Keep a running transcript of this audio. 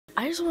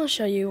I just want to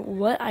show you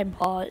what I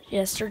bought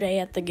yesterday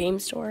at the game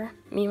store.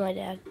 Me and my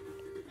dad.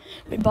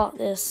 We bought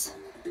this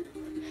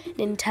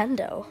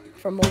Nintendo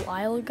from a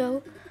while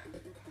ago.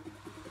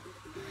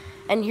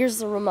 And here's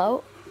the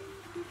remote.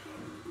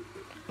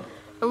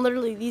 And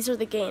literally, these are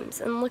the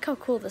games. And look how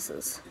cool this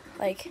is.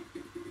 Like,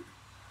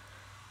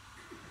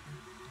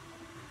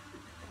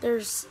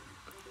 there's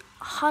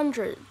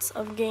hundreds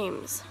of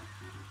games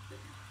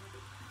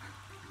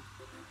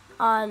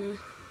on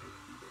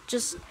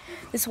just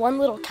this one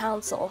little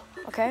console,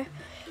 okay?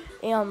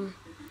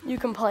 You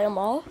can play them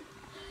all,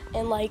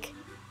 and like,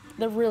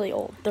 they're really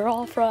old. They're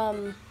all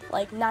from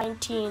like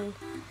 1990s,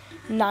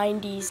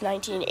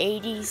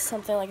 1980s,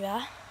 something like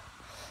that.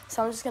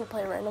 So I'm just gonna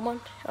play a random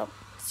one. Oh,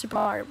 Super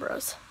Mario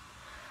Bros.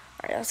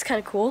 Alright, that's kind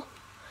of cool.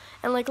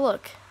 And like,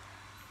 look,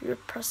 you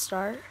press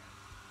start,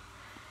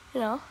 you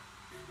know.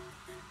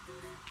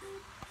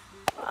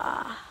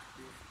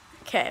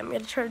 Okay, I'm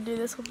gonna try to do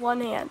this with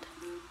one hand.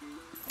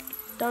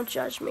 Don't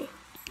judge me.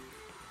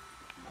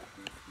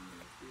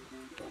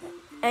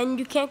 And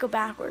you can't go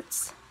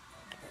backwards.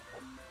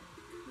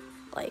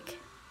 Like,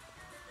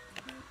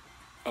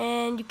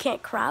 and you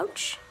can't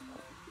crouch.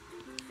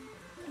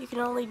 You can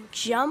only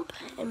jump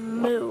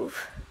and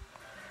move,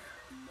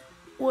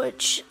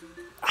 which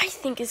I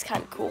think is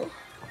kind of cool.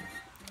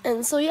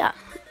 And so yeah,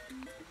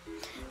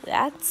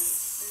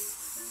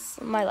 that's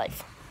my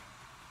life.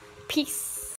 Peace.